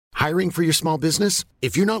Hiring for your small business?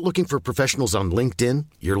 If you're not looking for professionals on LinkedIn,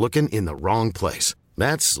 you're looking in the wrong place.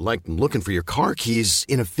 That's like looking for your car keys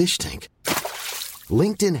in a fish tank.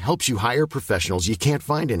 LinkedIn helps you hire professionals you can't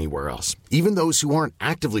find anywhere else, even those who aren't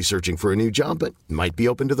actively searching for a new job but might be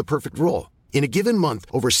open to the perfect role. In a given month,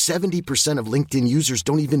 over 70% of LinkedIn users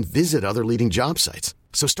don't even visit other leading job sites.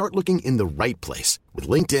 So start looking in the right place. With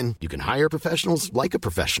LinkedIn, you can hire professionals like a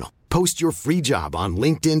professional. Post your free job on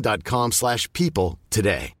linkedin.com/people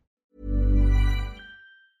today.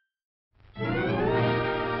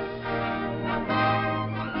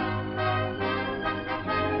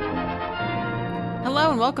 Hello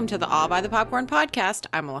and welcome to the All by the Popcorn podcast.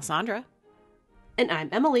 I'm Alessandra. And I'm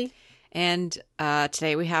Emily. And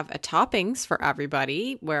today we have a Toppings for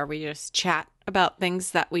everybody where we just chat about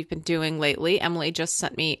things that we've been doing lately. Emily just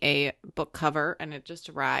sent me a book cover and it just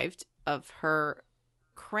arrived of her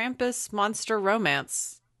Krampus monster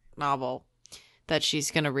romance novel that she's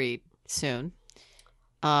going to read soon.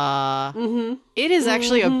 It is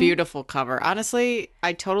actually a beautiful cover. Honestly,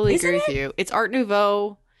 I totally agree with you. It's Art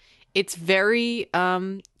Nouveau. It's very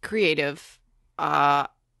creative. I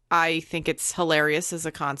think it's hilarious as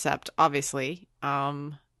a concept, obviously.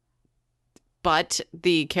 But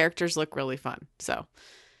the characters look really fun. So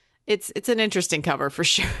it's an interesting cover for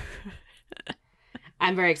sure.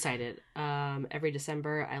 I'm very excited. Every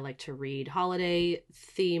December, I like to read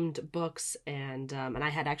holiday-themed books, and I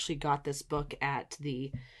had actually got this book at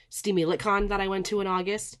the Steamy LitCon that I went to in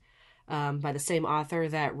August by the same author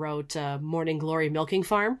that wrote Morning Glory Milking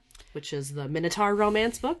Farm, which is the Minotaur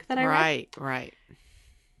romance book that I read. Right.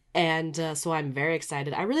 And so I'm very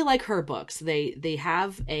excited. I really like her books. They're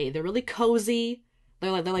really cozy.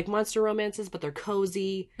 They're like monster romances, but they're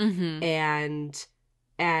cozy. Mm-hmm.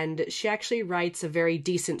 And she actually writes a very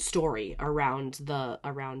decent story around the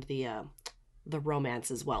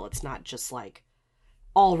romance as well. It's not just like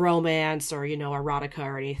all romance or, erotica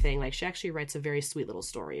or anything. Like, she actually writes a very sweet little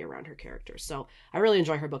story around her characters. So I really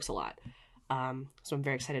enjoy her books a lot. So I'm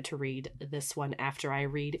very excited to read this one after I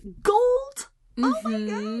read Gold. Mm-hmm. Oh my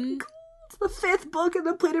god, Gold! The 5th book in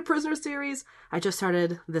the Plated Prisoner series. I just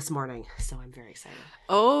started this morning, so I'm very excited.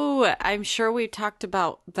 Oh, I'm sure we talked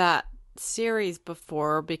about that series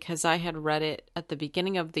before because I had read it at the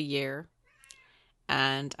beginning of the year.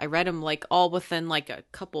 And I read them like all within like a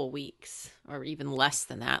couple weeks or even less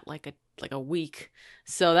than that, like a week.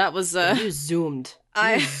 So that was you zoomed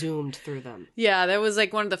through them. Yeah, that was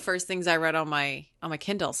like one of the first things I read on my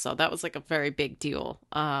Kindle. So that was like a very big deal.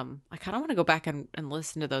 I kind of want to go back and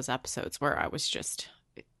listen to those episodes where I was just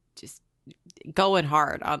going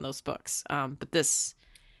hard on those books. But this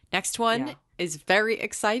next one is very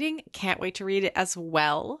exciting. Can't wait to read it as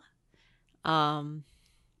well.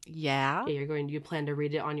 Yeah. You plan to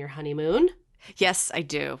read it on your honeymoon? Yes, I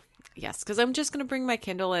do. Yes, because I'm just going to bring my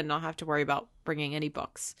Kindle and not have to worry about bringing any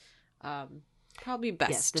books. Probably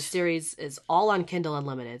best. Yes, the series is all on Kindle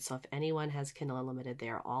Unlimited, so if anyone has Kindle Unlimited, they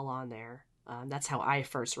are all on there. That's how I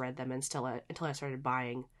first read them until I started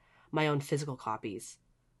buying my own physical copies.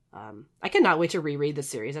 I cannot wait to reread the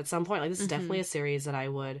series at some point. Like, this is definitely a series that I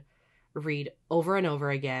would read over and over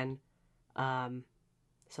again.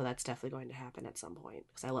 So that's definitely going to happen at some point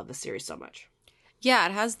because I love the series so much. Yeah,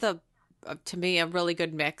 it has to me, a really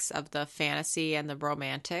good mix of the fantasy and the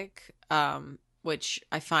romantic, which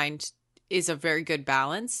I find is a very good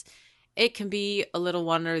balance. It can be a little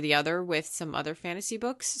one or the other with some other fantasy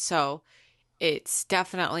books. So it's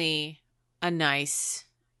definitely a nice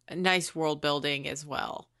world building as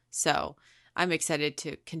well. So I'm excited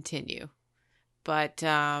to continue. But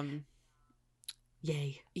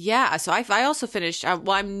yay. Yeah, so I also finished,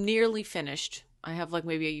 I'm nearly finished. I have like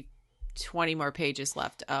maybe 20 more pages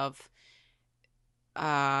left of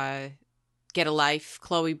Get a Life,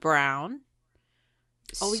 Chloe Brown.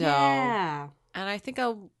 Oh, yeah. And I think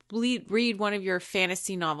I'll read one of your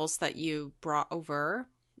fantasy novels that you brought over.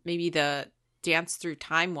 Maybe the Dance Through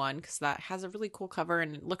Time one, because that has a really cool cover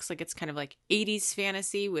and it looks like it's kind of like 80s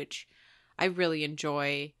fantasy, which I really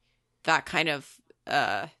enjoy that kind of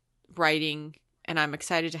writing. And I'm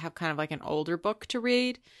excited to have kind of like an older book to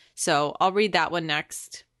read. So I'll read that one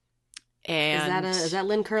next. And is that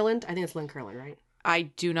Lynn Curland? I think it's Lynn Curland, right? I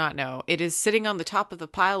do not know. It is sitting on the top of the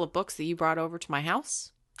pile of books that you brought over to my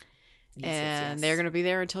house. Yes. They're going to be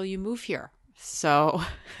there until you move here. So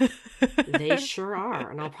they sure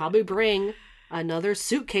are. And I'll probably bring another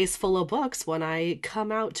suitcase full of books when I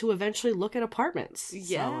come out to eventually look at apartments.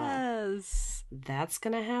 Yes. So, that's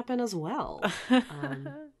going to happen as well.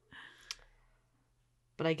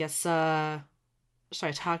 But I guess should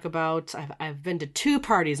I talk about? I've been to 2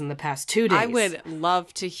 parties in the past 2 days. I would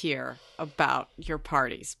love to hear about your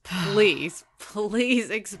parties. Please, please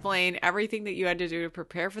explain everything that you had to do to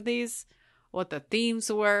prepare for these, what the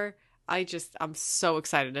themes were. I'm so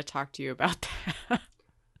excited to talk to you about that.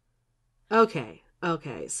 Okay.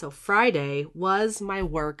 So Friday was my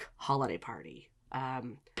work holiday party.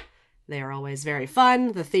 They are always very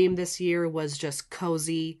fun. The theme this year was just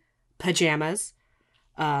cozy pajamas.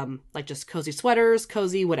 Like just cozy sweaters,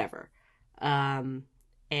 cozy whatever. And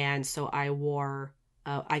so I wore,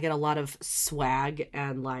 I get a lot of swag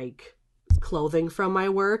and like clothing from my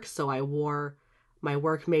work. So I wore, my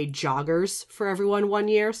work made joggers for everyone one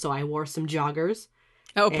year. So I wore some joggers.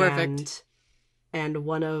 Oh, perfect. And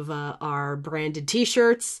one of our branded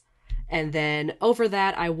t-shirts. And then over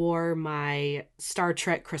that, I wore my Star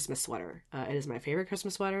Trek Christmas sweater. It is my favorite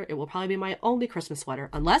Christmas sweater. It will probably be my only Christmas sweater,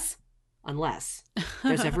 unless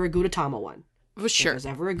there's ever a Gudetama one. Well, sure. If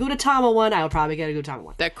there's ever a Gudetama one, I will probably get a Gudetama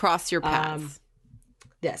one. That cross your path.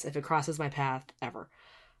 Yes, if it crosses my path, ever.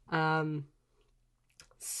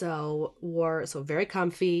 So very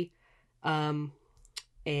comfy, and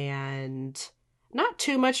not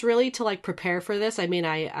too much really to like prepare for this. I mean,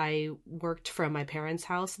 I worked from my parents'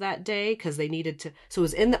 house that day because they needed to. So it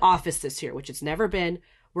was in the office this year, which it's never been.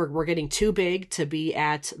 We're getting too big to be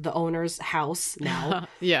at the owner's house now.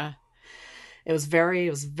 Yeah. It was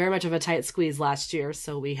very much of a tight squeeze last year,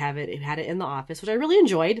 so we had it in the office, which I really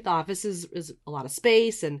enjoyed. The office is a lot of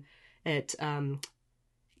space, and it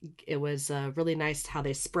was really nice how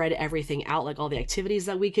they spread everything out, like all the activities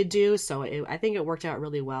that we could do. So I think it worked out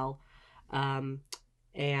really well, and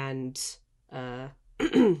it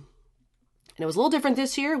was a little different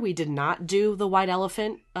this year. We did not do the white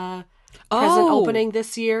elephant present opening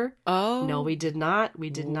this year. Oh no, we did not.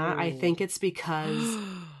 I think it's because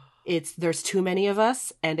there's too many of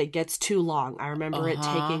us and it gets too long. I remember it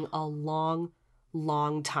taking a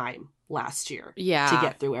long time last year to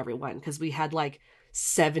get through everyone because we had like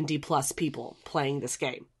 70 plus people playing this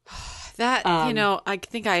game. That, I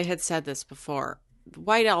think I had said this before.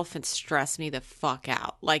 White elephants stress me the fuck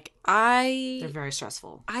out. They're very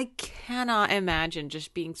stressful. I cannot imagine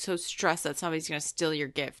just being so stressed that somebody's going to steal your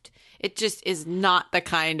gift. It just is not the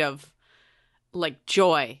kind of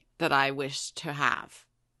joy that I wish to have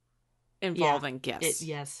involving gifts.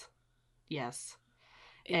 Yes.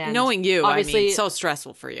 And knowing you, obviously, so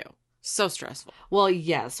stressful for you. So stressful. Well,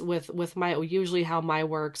 yes, with my usually how my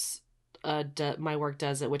work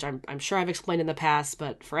does it, which I'm sure I've explained in the past,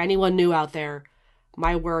 but for anyone new out there,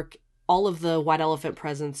 my work, all of the white elephant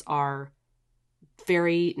presents are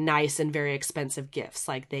very nice and very expensive gifts.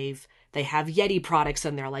 Like they have Yeti products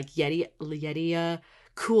in there, like Yeti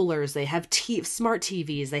coolers. They have smart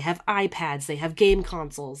TVs. They have iPads. They have game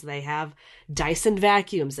consoles. They have Dyson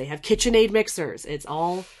vacuums. They have KitchenAid mixers. It's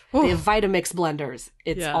all. They have Vitamix blenders.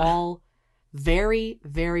 It's all very,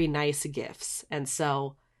 very nice gifts, and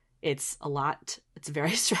so it's a lot. It's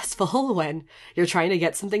very stressful when you're trying to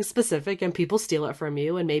get something specific and people steal it from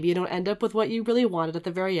you, and maybe you don't end up with what you really wanted at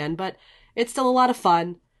the very end, but it's still a lot of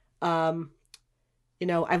fun. I've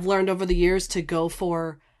learned over the years to go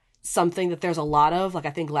for something that there's a lot of.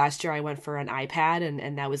 I think last year I went for an iPad,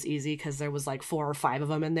 and that was easy because there was 4 or 5 of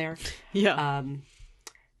them in there. Yeah.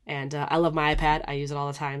 And I love my iPad. I use it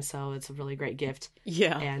all the time, so it's a really great gift.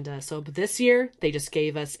 Yeah. And but this year they just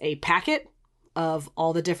gave us a packet of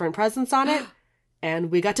all the different presents on it, and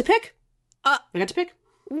we got to pick.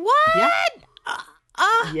 What? Yeah.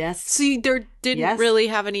 Yes. So you didn't really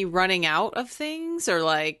have any running out of things, or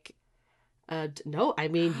no, I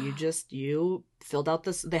mean, you filled out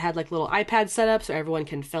this. They had little iPads set up so everyone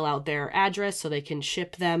can fill out their address so they can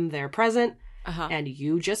ship them their present, and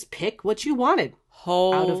you just pick what you wanted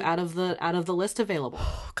out of the list available.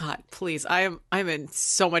 Oh, God, please! I'm in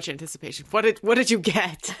so much anticipation. What did you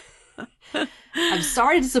get? I'm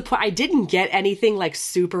sorry to disappoint. I didn't get anything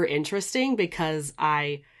super interesting because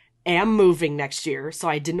I am moving next year, so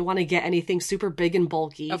I didn't want to get anything super big and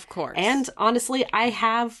bulky. Of course. And honestly, I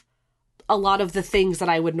have a lot of the things that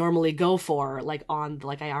I would normally go for, I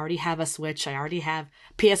already have a Switch. I already have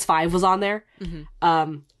PS5 was on there. Mm-hmm.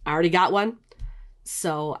 I already got one.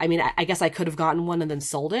 So, I mean, I guess I could have gotten one and then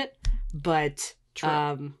sold it, but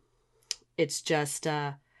it's just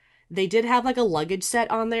they did have a luggage set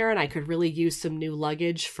on there, and I could really use some new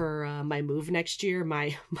luggage for my move next year.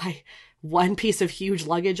 My one piece of huge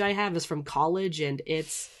luggage I have is from college, and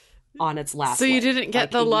it's on its last. So you didn't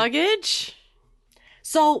get the luggage?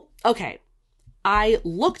 So, okay, I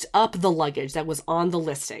looked up the luggage that was on the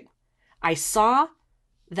listing. I saw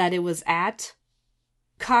that it was at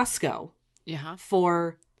Costco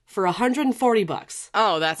for for $140.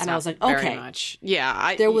 Oh, that's and not I was like, very okay. much.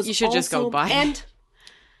 Yeah, There was you should just go also- buy it.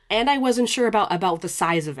 And I wasn't sure about the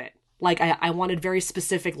size of it. Like, I wanted very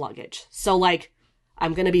specific luggage. So, like,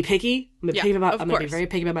 I'm going to be picky. I'm going to be very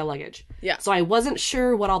picky about my luggage. Yeah. So I wasn't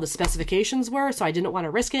sure what all the specifications were, so I didn't want to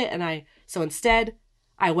risk it. So instead,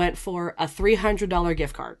 I went for a $300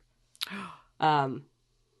 gift card. And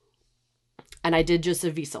I did just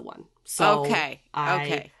a Visa one. So Okay.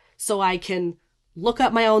 So I can look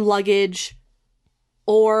up my own luggage,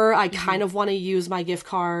 or I kind of want to use my gift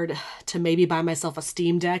card to maybe buy myself a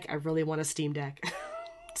Steam Deck. I really want a Steam Deck.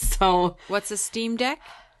 So what's a Steam Deck?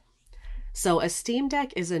 So a Steam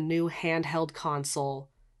Deck is a new handheld console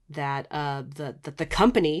that the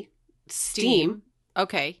company Steam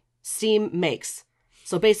makes.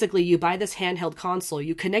 So basically, you buy this handheld console,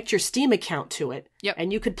 you connect your Steam account to it,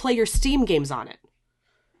 and you could play your Steam games on it.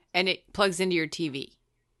 And it plugs into your TV.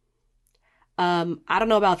 I don't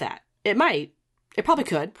know about that. It might. It probably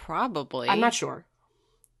could. Probably. I'm not sure.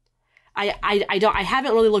 I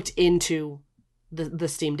haven't really looked into the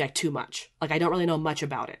Steam Deck too much. Like, I don't really know much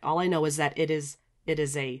about it. All I know is that it is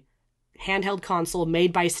a handheld console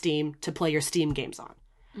made by Steam to play your Steam games on,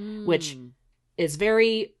 which is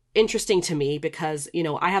very interesting to me because, you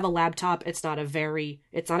know, I have a laptop. It's not a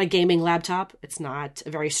gaming laptop. It's not a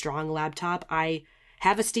very strong laptop. I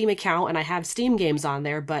have a Steam account and I have Steam games on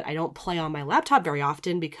there, but I don't play on my laptop very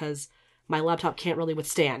often because my laptop can't really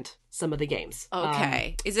withstand some of the games.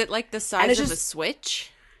 Okay. Is it like the size of a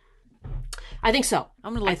Switch? I think so.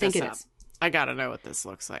 I'm going to look this up. It is. I got to know what this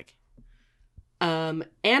looks like. And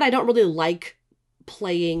I don't really like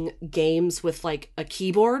playing games with like a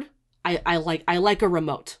keyboard. I like a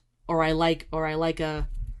remote, or I like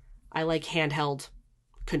handheld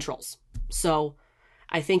controls. So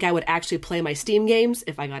I think I would actually play my Steam games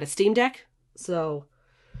if I got a Steam Deck. So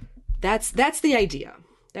that's the idea.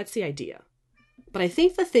 That's the idea. But I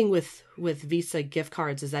think the thing with Visa gift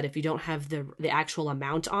cards is that if you don't have the actual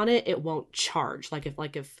amount on it, it won't charge.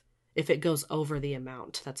 If it goes over the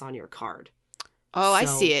amount that's on your card. Oh, I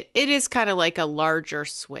see it. It is kind of like a larger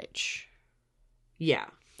Switch. Yeah.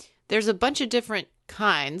 There's a bunch of different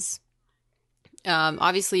kinds.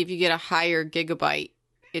 Obviously, if you get a higher gigabyte,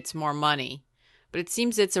 it's more money. But it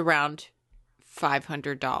seems it's around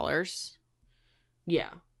 $500. Yeah.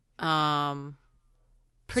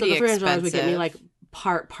 Pretty so the $300 expensive. would get me like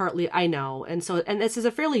partly. I know, and this is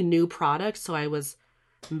a fairly new product, so I was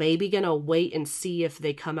maybe gonna wait and see if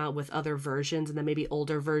they come out with other versions, and then maybe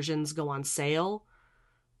older versions go on sale.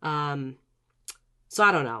 So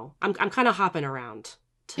I don't know. I'm kind of hopping around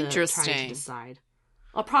trying to decide.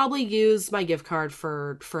 I'll probably use my gift card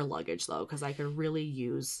for luggage though, because I could really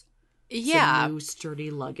use some new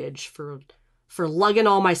sturdy luggage for lugging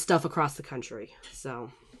all my stuff across the country.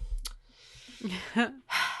 So.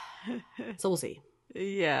 So we'll see.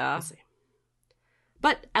 Yeah. We'll see.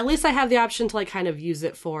 But at least I have the option to like kind of use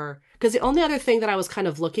it for, because the only other thing that I was kind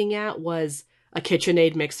of looking at was a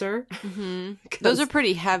KitchenAid mixer. Mm-hmm. Those are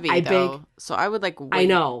pretty heavy though. So I would like wait. I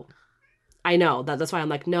know. That's why I'm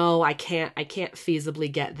like, no, I can't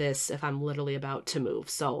feasibly get this if I'm literally about to move.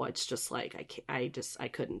 So it's just like, I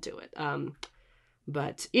couldn't do it.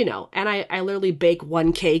 But you know, and I literally bake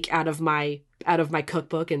one cake out of my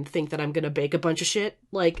cookbook and think that I'm gonna bake a bunch of shit.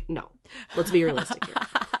 Like, no. Let's be realistic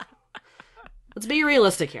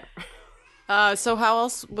here. So how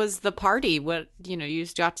else was the party? What, you know, you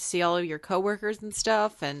just got to see all of your coworkers and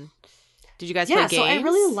stuff, and did you guys play games? So I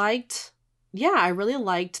really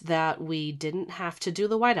liked that we didn't have to do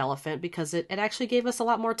the white elephant because it actually gave us a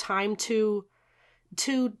lot more time to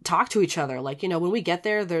talk to each other. Like, you know, when we get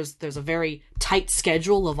there, there's a very tight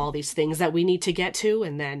schedule of all these things that we need to get to,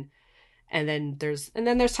 and then there's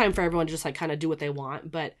time for everyone to just like kind of do what they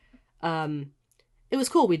want. But it was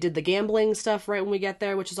cool. We did the gambling stuff right when we get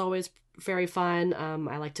there, which is always very fun.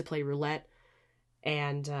 I like to play roulette,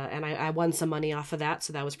 and I won some money off of that,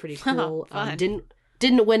 so that was pretty cool.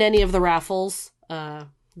 Didn't win any of the raffles.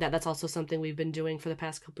 That's also something we've been doing for the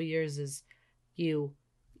past couple of years. Is you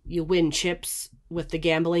win chips with the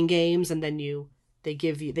gambling games, and then they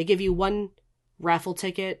give you one raffle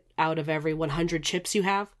ticket out of every 100 chips you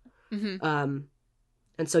have. Mm-hmm.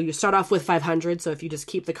 And so you start off with 500. So if you just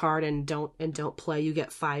keep the card and don't play, you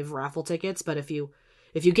get 5 raffle tickets. But if you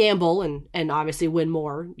gamble and obviously win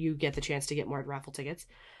more, you get the chance to get more raffle tickets.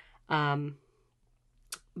 And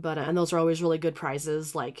those are always really good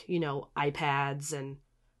prizes, like, you know, iPads, and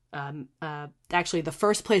actually the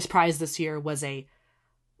first place prize this year was an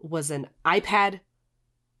iPad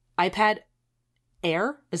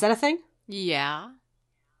Air. Is that a thing? Yeah.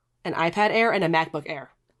 An iPad Air and a MacBook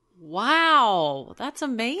Air. Wow, that's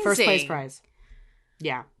amazing. First place prize.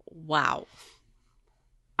 Yeah. Wow.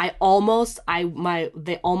 They almost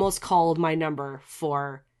called my number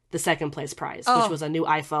for the second place prize, which was a new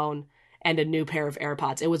iPhone and a new pair of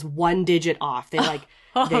AirPods. It was 1 digit off. They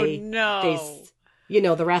no.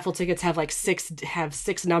 The raffle tickets have like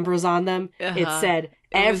six numbers on them. It said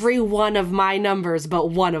every one of my numbers but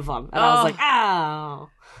one of them. And I was like, oh.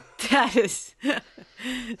 That is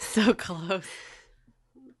so close.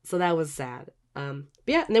 So that was sad. But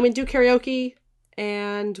yeah, and then we do karaoke,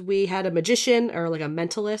 and we had a magician or like a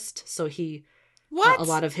mentalist. So he, a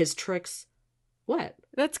lot of his tricks. What?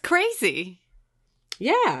 That's crazy.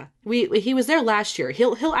 Yeah, he was there last year.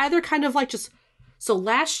 He'll either kind of like just. So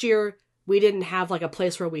last year we didn't have like a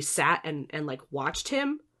place where we sat and like watched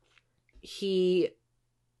him. We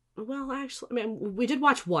did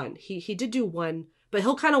watch one. He did do one, but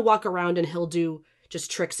he'll kind of walk around and he'll do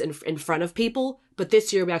just tricks in front of people. But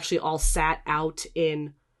this year we actually all sat out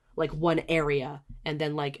in like one area, and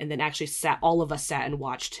then actually all of us sat and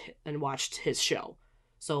watched his show.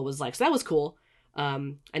 So it was like, so that was cool.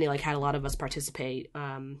 And he like had a lot of us participate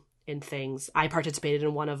in things. I participated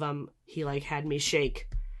in one of them. He like had me shake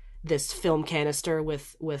this film canister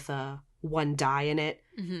with one die in it,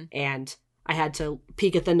 and I had to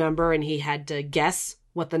peek at the number, and he had to guess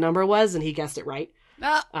what the number was, and he guessed it right.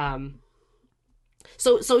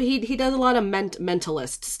 So he does a lot of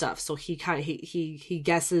mentalist stuff. So he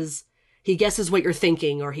guesses what you're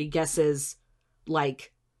thinking, or he guesses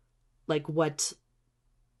like what,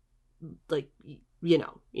 like, you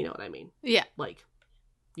know what I mean? Yeah. Like,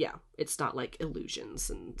 yeah, it's not like illusions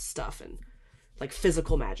and stuff and like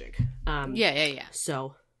physical magic. Yeah.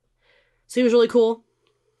 So he was really cool.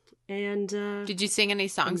 And did you sing any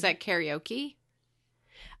songs at karaoke?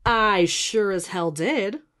 I sure as hell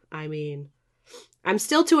did. I mean, I'm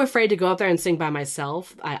still too afraid to go up there and sing by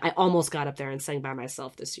myself. I almost got up there and sang by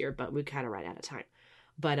myself this year, but we kind of ran out of time.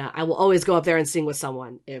 But I will always go up there and sing with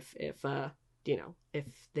someone if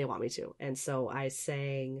they want me to. And so I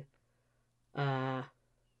sang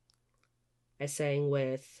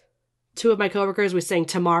with two of my coworkers. We sang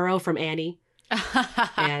Tomorrow from Annie.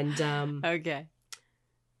 And okay.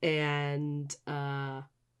 And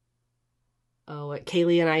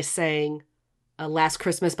Kaylee and I sang Last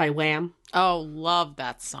Christmas by Wham. Oh, love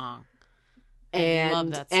that song. And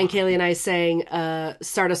love that song. And Kaylee and I sang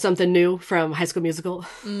Start of Something New from High School Musical.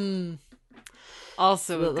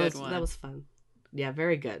 Also a good one. That was fun. Yeah,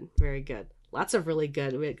 very good. Very good. Lots of really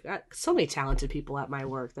good. We got so many talented people at my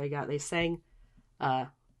work. They sang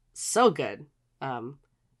so good.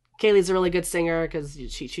 Kaylee's a really good singer because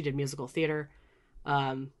she did musical theater.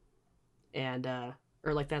 Or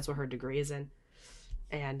like that's what her degree is in.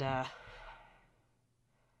 And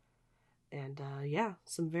yeah,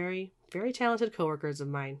 some very, very talented coworkers of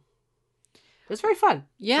mine. It was very fun.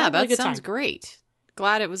 Yeah, that really sounds great.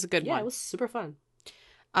 Glad it was a good one. Yeah, it was super fun.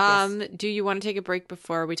 Yes. Do you want to take a break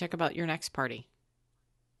before we talk about your next party?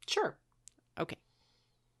 Sure. Okay.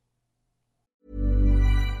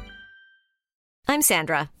 I'm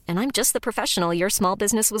Sandra, and I'm just the professional your small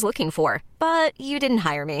business was looking for. But you didn't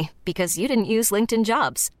hire me because you didn't use LinkedIn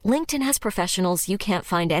Jobs. LinkedIn has professionals you can't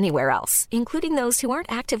find anywhere else, including those who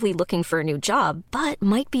aren't actively looking for a new job, but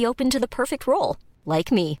might be open to the perfect role,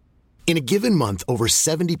 like me. In a given month, over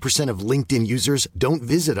 70% of LinkedIn users don't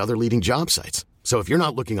visit other leading job sites. So if you're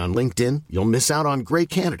not looking on LinkedIn, you'll miss out on great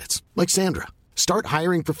candidates like Sandra. Start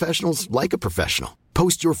hiring professionals like a professional.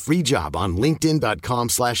 Post your free job on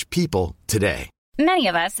linkedin.com/people today. Many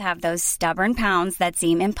of us have those stubborn pounds that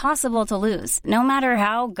seem impossible to lose, no matter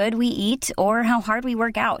how good we eat or how hard we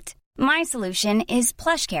work out. My solution is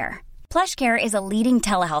PlushCare. PlushCare is a leading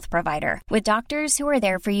telehealth provider with doctors who are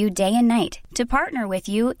there for you day and night to partner with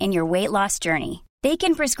you in your weight loss journey. They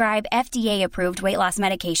can prescribe FDA-approved weight loss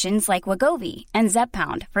medications like Wegovy and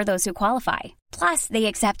Zepbound for those who qualify. Plus, they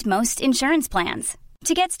accept most insurance plans.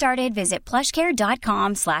 To get started, visit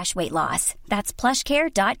plushcare.com/weightloss. That's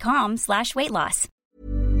plushcare.com/weightloss.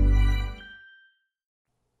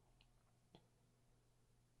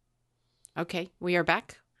 Okay, we are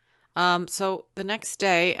back. So the next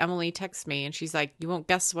day, Emily texts me and she's like, "You won't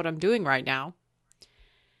guess what I'm doing right now."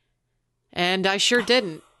 And I sure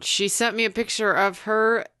didn't. She sent me a picture of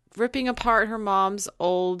her ripping apart her mom's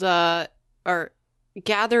old, or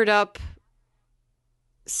gathered up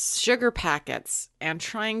sugar packets and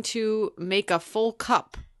trying to make a full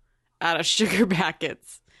cup out of sugar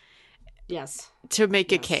packets. Yes. To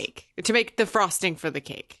make a cake. To make the frosting for the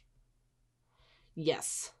cake.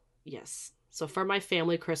 Yes. Yes. So for my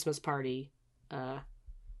family Christmas party, that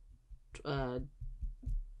I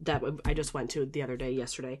just went to the other day,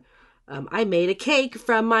 yesterday, I made a cake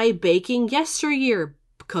from my baking yesteryear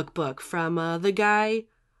cookbook from the guy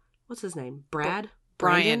what's his name? Brad?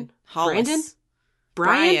 Brian Brandon? Hollis. Brandon?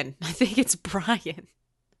 Brian. I think it's Brian.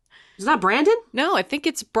 Is that Brandon? No, I think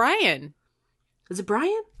it's Brian. Is it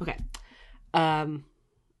Brian? Okay. And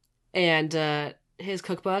his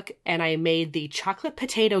cookbook, and I made the chocolate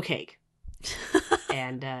potato cake.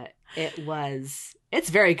 And it's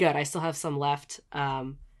very good. I still have some left.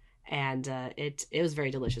 And it was very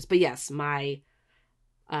delicious. But yes, my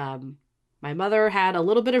mother had a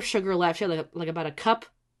little bit of sugar left. She had like about a cup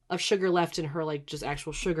of sugar left in her like just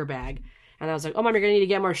actual sugar bag. And I was like, oh, Mom, you're going to need to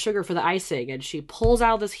get more sugar for the icing. And she pulls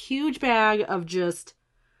out this huge bag of just,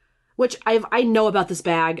 which I know about this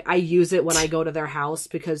bag. I use it when I go to their house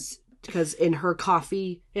because in her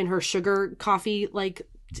sugar coffee, like,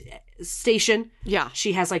 station, yeah,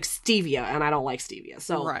 she has like stevia, and I don't like stevia.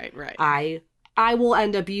 So right. I will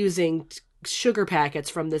end up using sugar packets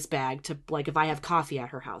from this bag to, like, if I have coffee at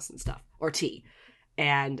her house and stuff, or tea.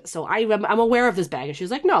 And so I'm aware of this bag, and she's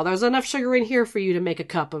like, no, there's enough sugar in here for you to make a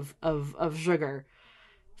cup of sugar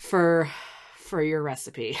for your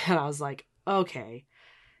recipe. And I was like, okay.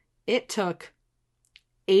 It took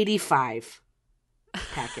 85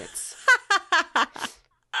 packets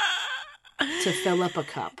to fill up a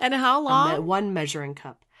cup. And how long? One measuring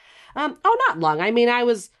cup. Not long. I mean, I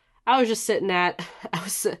was just sitting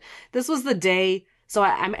this was the day. So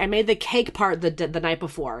I made the cake part the night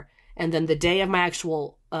before. And then the day of my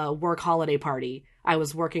actual work holiday party, I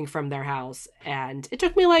was working from their house, and it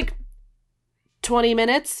took me like 20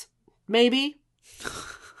 minutes, maybe.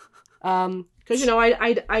 Because,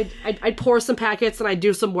 I'd pour some packets and I'd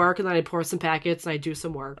do some work, and then I'd pour some packets and I'd do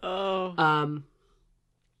some work. Oh.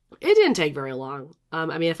 It didn't take very long.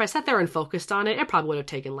 I mean, if I sat there and focused on it, it probably would have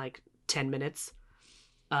taken like 10 minutes.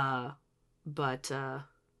 But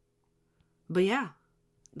yeah.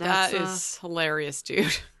 That is hilarious,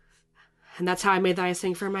 dude. And that's how I made the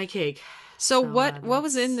icing for my cake. So what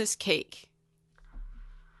was in this cake?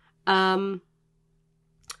 Pretty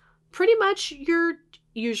much your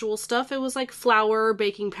usual stuff. It was like flour,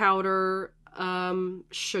 baking powder,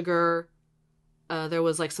 sugar. There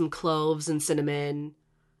was like some cloves and cinnamon.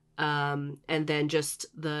 And then just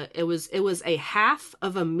it was a half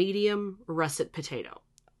of a medium russet potato.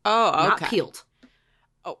 Oh, okay. Not peeled.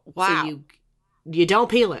 Oh, wow. So you don't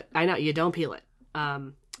peel it. I know, you don't peel it.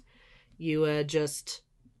 You just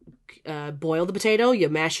boil the potato, you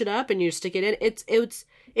mash it up, and you stick it in. It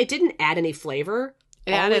didn't add any flavor.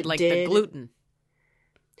 It added like the gluten.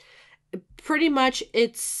 Pretty much,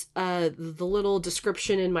 it's the little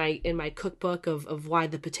description in my cookbook of why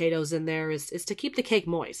the potatoes in there is to keep the cake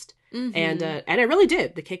moist. Mm-hmm. And it really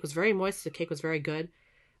did. The cake was very moist. The cake was very good.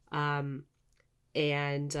 And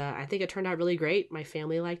I think it turned out really great. My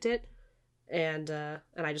family liked it. And I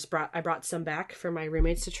brought some back for my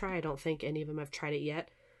roommates to try. I don't think any of them have tried it yet.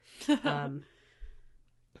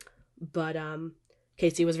 But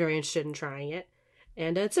Casey was very interested in trying it.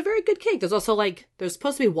 And it's a very good cake. There's also there's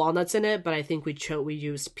supposed to be walnuts in it, but I think we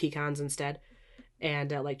used pecans instead,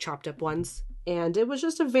 and chopped up ones. And it was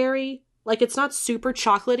just a very, it's not super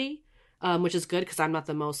chocolatey, which is good because I'm not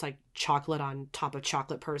the most chocolate on top of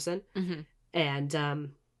chocolate person. Mm-hmm. And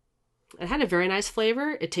it had a very nice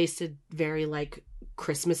flavor. It tasted very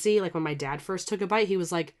Christmassy. When my dad first took a bite, he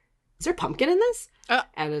was like, "Is there pumpkin in this?"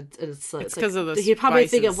 And it's because of the spices. He'd probably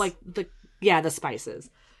think of the spices.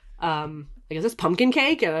 Is this pumpkin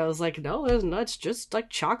cake? And I was like, no, it's just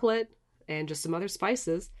chocolate and just some other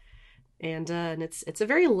spices. And it's a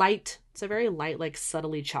very light,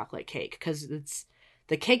 subtly chocolate cake, because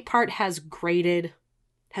the cake part has 2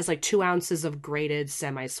 ounces of grated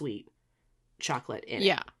semi-sweet chocolate in it.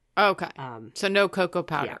 Yeah. Okay. So no cocoa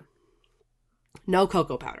powder. Yeah. No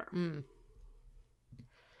cocoa powder. Mm.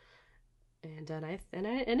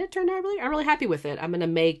 And it turned out I'm really happy with it. I'm gonna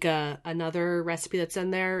make another recipe that's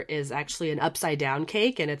in there is actually an upside down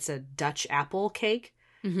cake, and it's a Dutch apple cake,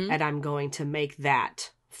 mm-hmm. and I'm going to make that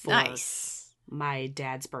for my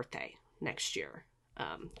dad's birthday next year,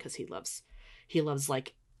 because he loves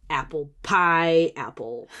apple pie,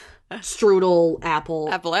 apple strudel, apple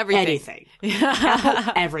everything, anything,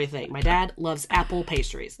 apple everything. My dad loves apple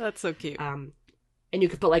pastries. That's so cute. And you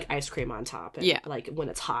could put ice cream on top, and, yeah, when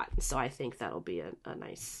it's hot. So I think that'll be a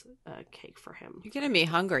nice cake for him. You're getting me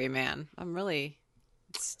hungry, man.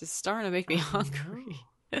 It's just starting to make me hungry.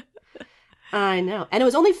 I know, and it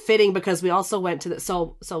was only fitting because we also went to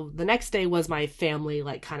so the next day was my family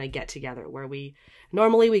kind of get together where we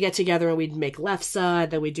normally get together and we'd make lefse, and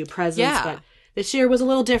then we do presents. Yeah. But this year was a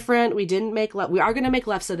little different. We didn't make we are going to make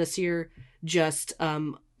lefse this year, just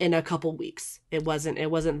in a couple weeks. It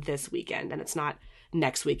wasn't this weekend, and it's not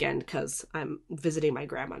next weekend because I'm visiting my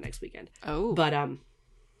grandma next weekend. Oh. But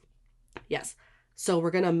yes. So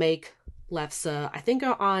we're going to make lefse, I think,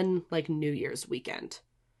 on like New Year's weekend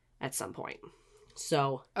at some point.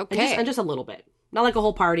 So, Okay. and just a little bit. Not like a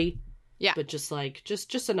whole party. Yeah. But just like,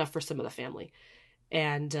 just enough for some of the family.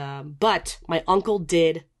 And, but my uncle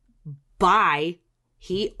did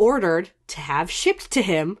he ordered to have shipped to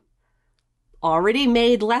him already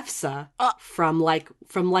made lefse from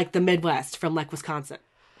the Midwest, from like Wisconsin.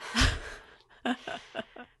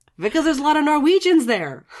 Because there's a lot of Norwegians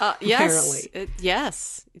there. Yes. Apparently.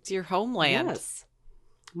 Yes. It's your homeland. Yes.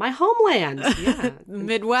 My homeland. Yeah.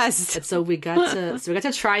 Midwest. And so we got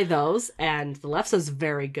to try those, and the lefse's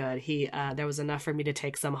very good. There was enough for me to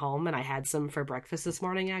take some home, and I had some for breakfast this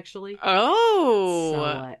morning actually. Oh.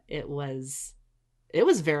 So it was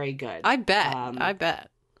very good. I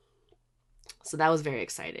bet. So that was very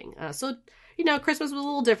exciting. So Christmas was a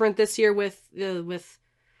little different this year with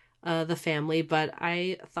the family, but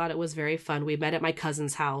I thought it was very fun. We met at my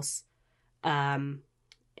cousin's house, and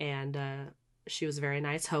she was a very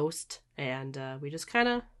nice host, and we just kind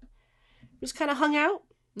of hung out.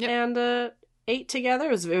 Yep. And ate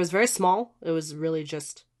together. It was very small. It was really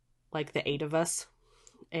just like the 8 of us,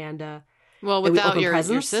 and well, without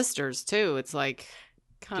your sisters too, it's like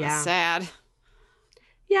kind of sad.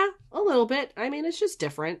 Yeah, a little bit. I mean, it's just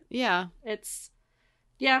different. Yeah, it's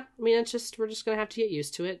just we're just gonna have to get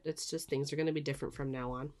used to it. It's just things are gonna be different from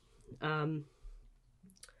now on.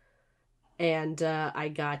 And I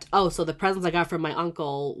got so the presents I got from my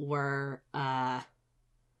uncle were I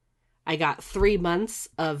got 3 months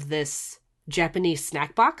of this Japanese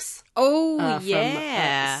snack box. Oh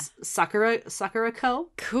yeah, from Sakura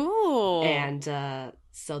Co. Cool. And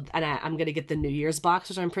I'm gonna get the New Year's box,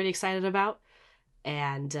 which I'm pretty excited about.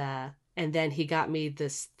 And then he got me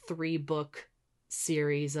this 3-book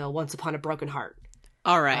series, Once Upon a Broken Heart.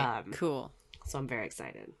 All right, cool. So I'm very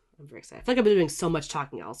excited. I feel like I've been doing so much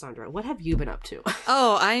talking, Alessandra. What have you been up to?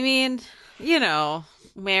 Oh, I mean,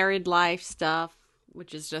 married life stuff,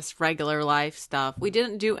 which is just regular life stuff. We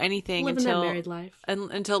didn't do anything until married life.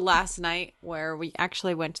 Until last night, where we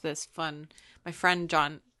actually went to this fun. My friend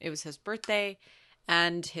John, it was his birthday,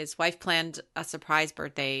 and his wife planned a surprise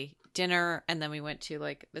birthday dinner, and then we went to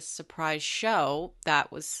like this surprise show that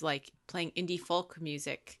was like playing indie folk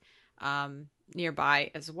music nearby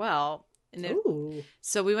as well. And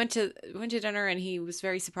so we went to dinner, and he was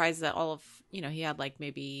very surprised that all of, he had like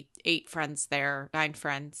maybe 9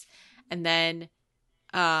 friends, and then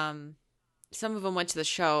some of them went to the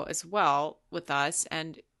show as well with us,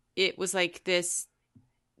 and it was like this.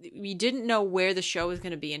 We didn't know where the show was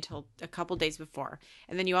going to be until a couple days before,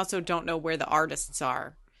 and then you also don't know where the artists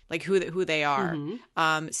are, like who they are.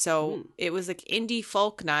 Mm-hmm. It was like indie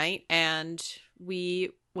folk night, and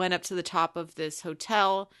we went up to the top of this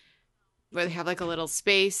hotel where they have like a little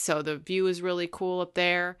space, so the view is really cool up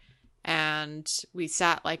there, and we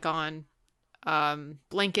sat like on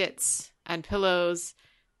blankets and pillows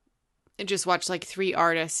and just watched like 3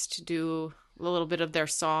 artists do a little bit of their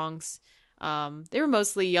songs. They were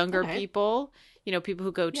mostly younger people, people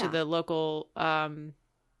who go to the local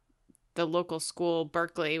school,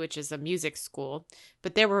 Berkeley, which is a music school,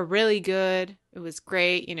 but they were really good. It was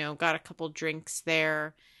great, got a couple drinks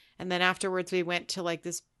there. And then afterwards we went to like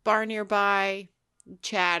this bar nearby,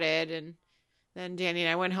 chatted, and then Danny and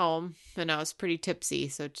I went home, and I was pretty tipsy.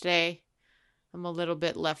 So today I'm a little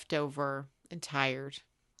bit left over and tired,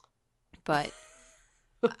 but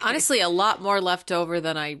honestly, a lot more left over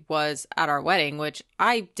than I was at our wedding, which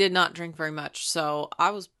I did not drink very much. So I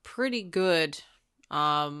was pretty good.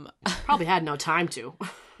 Probably had no time to.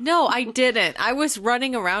 No, I didn't. I was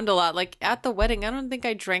running around a lot. Like at the wedding, I don't think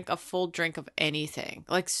I drank a full drink of anything.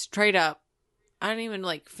 Like straight up. I didn't even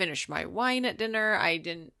like finish my wine at dinner. I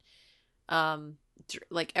didn't,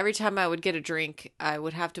 like every time I would get a drink, I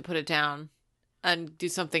would have to put it down and do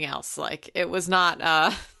something else. Like it was not,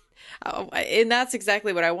 and that's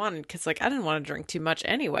exactly what I wanted. 'Cause like, I didn't want to drink too much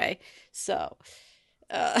anyway. So,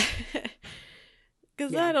 'cause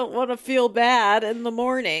I don't want to feel bad in the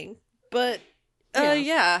morning, but,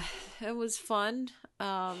 it was fun.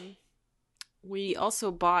 We also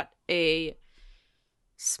bought a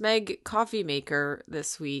Smeg coffee maker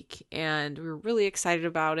this week, and we were really excited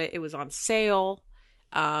about it. It was on sale.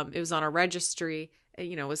 It was on a registry.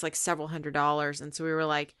 It was like several $100s. And so we were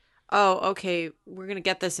like, oh, okay, we're going to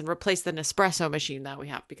get this and replace the Nespresso machine that we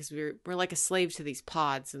have, because we're like a slave to these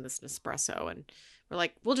pods in this Nespresso. And we're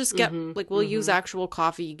like, we'll just get, we'll use actual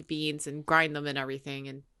coffee beans and grind them and everything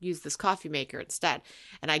and use this coffee maker instead.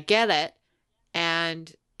 And I get it.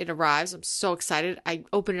 And it arrives. I'm so excited. I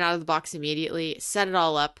open it out of the box immediately, set it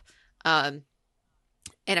all up, and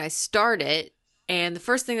I start it. And the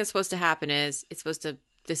first thing that's supposed to happen is it's supposed to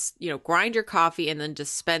this, grind your coffee and then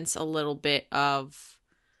dispense a little bit of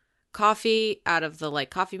coffee out of the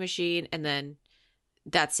coffee machine, and then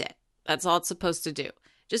that's it. That's all it's supposed to do.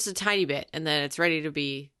 Just a tiny bit, and then it's ready to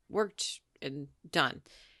be worked and done.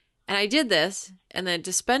 And I did this, and then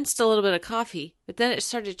dispensed a little bit of coffee, but then it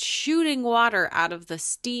started shooting water out of the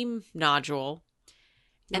steam nodule.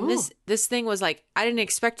 And this thing was I didn't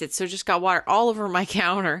expect it, so it just got water all over my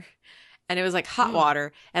counter. And it was hot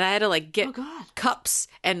water, and I had to get cups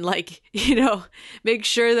and make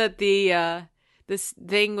sure that the this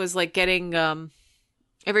thing was getting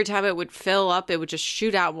every time it would fill up, it would just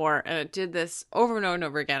shoot out more. And it did this over and over and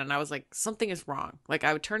over again. And I was like, something is wrong.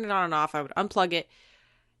 I would turn it on and off. I would unplug it.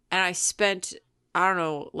 And I spent, I don't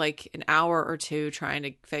know, an hour or two trying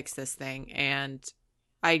to fix this thing. And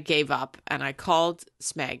I gave up, and I called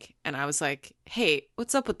Smeg, and I was like, hey,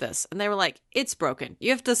 what's up with this? And they were like, it's broken.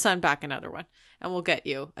 You have to send back another one, and we'll get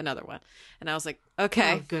you another one. And I was like,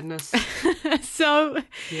 okay. Oh, goodness. So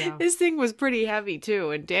this thing was pretty heavy,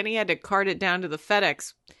 too. And Danny had to cart it down to the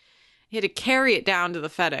FedEx. He had to carry it down to the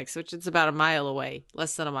FedEx, which is about a mile away,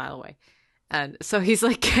 less than a mile away. And so he's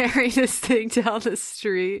carrying this thing down the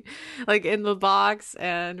street, in the box.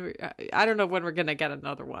 And I don't know when we're going to get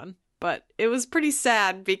another one. But it was pretty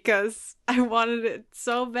sad because I wanted it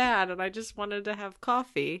so bad, and I just wanted to have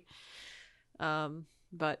coffee.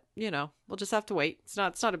 But we'll just have to wait. It's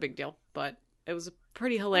not a big deal, but it was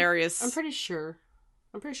pretty hilarious. I'm pretty sure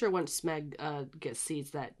once Smeg sees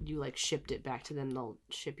that you shipped it back to them, they'll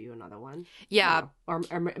ship you another one. Yeah, or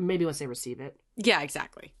maybe once they receive it. Yeah,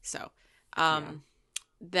 exactly. So,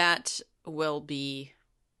 that will be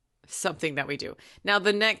something that we do. Now,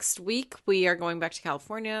 the next week, we are going back to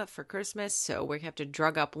California for Christmas, so we have to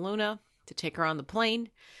drug up Luna to take her on the plane.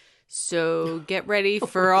 So get ready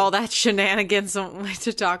for all that shenanigans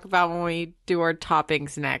to talk about when we do our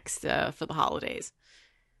toppings next for the holidays.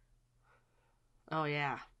 Oh,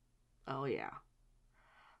 yeah.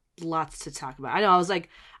 Lots to talk about. I know,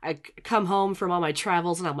 I come home from all my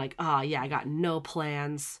travels, and I'm like, oh, yeah, I got no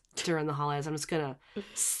plans during the holidays. I'm just going to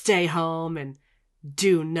stay home and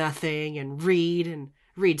do nothing and read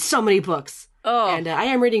so many books. Oh, and I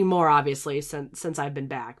am reading more, obviously, since I've been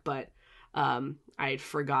back, but I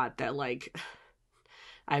forgot that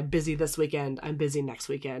I'm busy this weekend, I'm busy next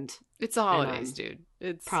weekend. It's the holidays, dude.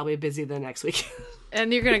 It's probably busy the next week.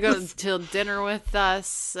 And you're gonna go to dinner with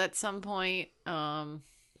us at some point.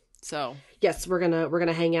 So yes, we're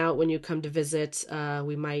gonna hang out when you come to visit.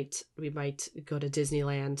 We might go to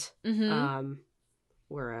Disneyland. Mm-hmm.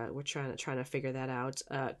 We're trying to figure that out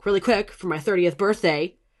really quick for my 30th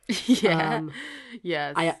birthday. Yeah.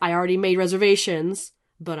 Yes. I already made reservations,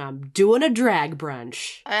 but I'm doing a drag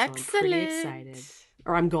brunch. Excellent. So I'm pretty excited.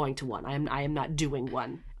 Or I'm going to one. I am not doing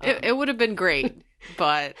one. It would have been great,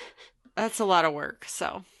 but that's a lot of work.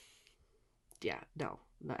 So yeah, no,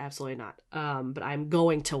 absolutely not. But I'm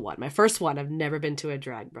going to one. My first one. I've never been to a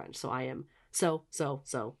drag brunch, so I am so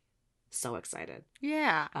excited.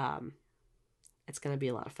 Yeah. It's gonna be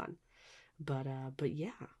a lot of fun. But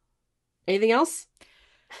yeah. Anything else?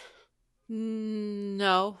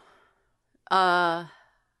 No.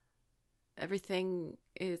 Everything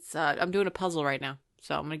is. I'm doing a puzzle right now,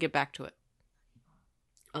 so I'm gonna get back to it.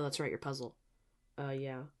 Oh, that's right, your puzzle.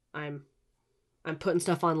 Yeah. I'm putting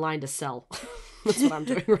stuff online to sell. That's what I'm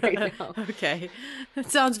doing right now. Okay.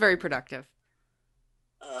 That sounds very productive.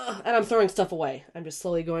 And I'm throwing stuff away. I'm just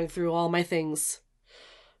slowly going through all my things.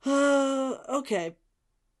 Okay.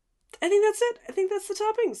 I think that's it. I think that's the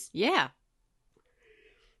toppings. Yeah.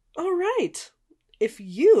 All right. If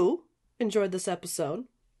you enjoyed this episode,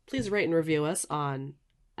 please rate and review us on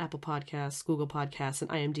Apple Podcasts, Google Podcasts, and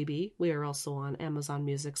IMDb. We are also on Amazon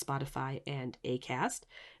Music, Spotify, and Acast.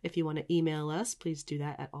 If you want to email us, please do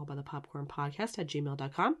that at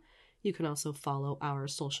allbythepopcornpodcast@gmail.com. You can also follow our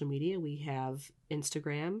social media. We have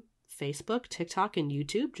Instagram, Facebook, TikTok, and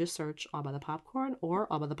YouTube. Just search All by the Popcorn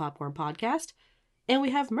or All by the Popcorn Podcast. And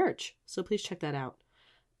we have merch, so please check that out.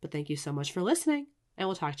 But thank you so much for listening, and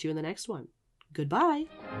we'll talk to you in the next one. Goodbye.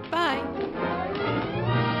 Bye.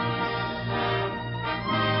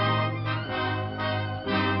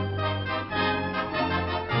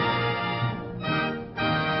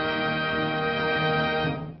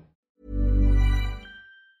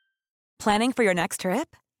 Planning for your next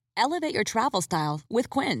trip? Elevate your travel style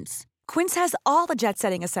with Quince. Quince has all the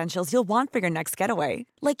jet-setting essentials you'll want for your next getaway,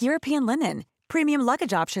 like European linen, premium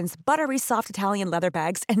luggage options, buttery soft Italian leather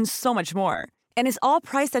bags, and so much more. And is all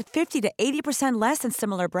priced at 50 to 80% less than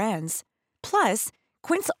similar brands. Plus,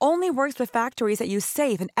 Quince only works with factories that use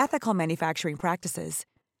safe and ethical manufacturing practices.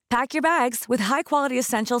 Pack your bags with high-quality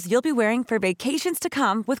essentials you'll be wearing for vacations to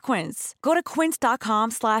come with Quince. Go to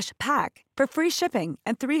quince.com/pack for free shipping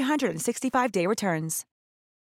and 365-day returns.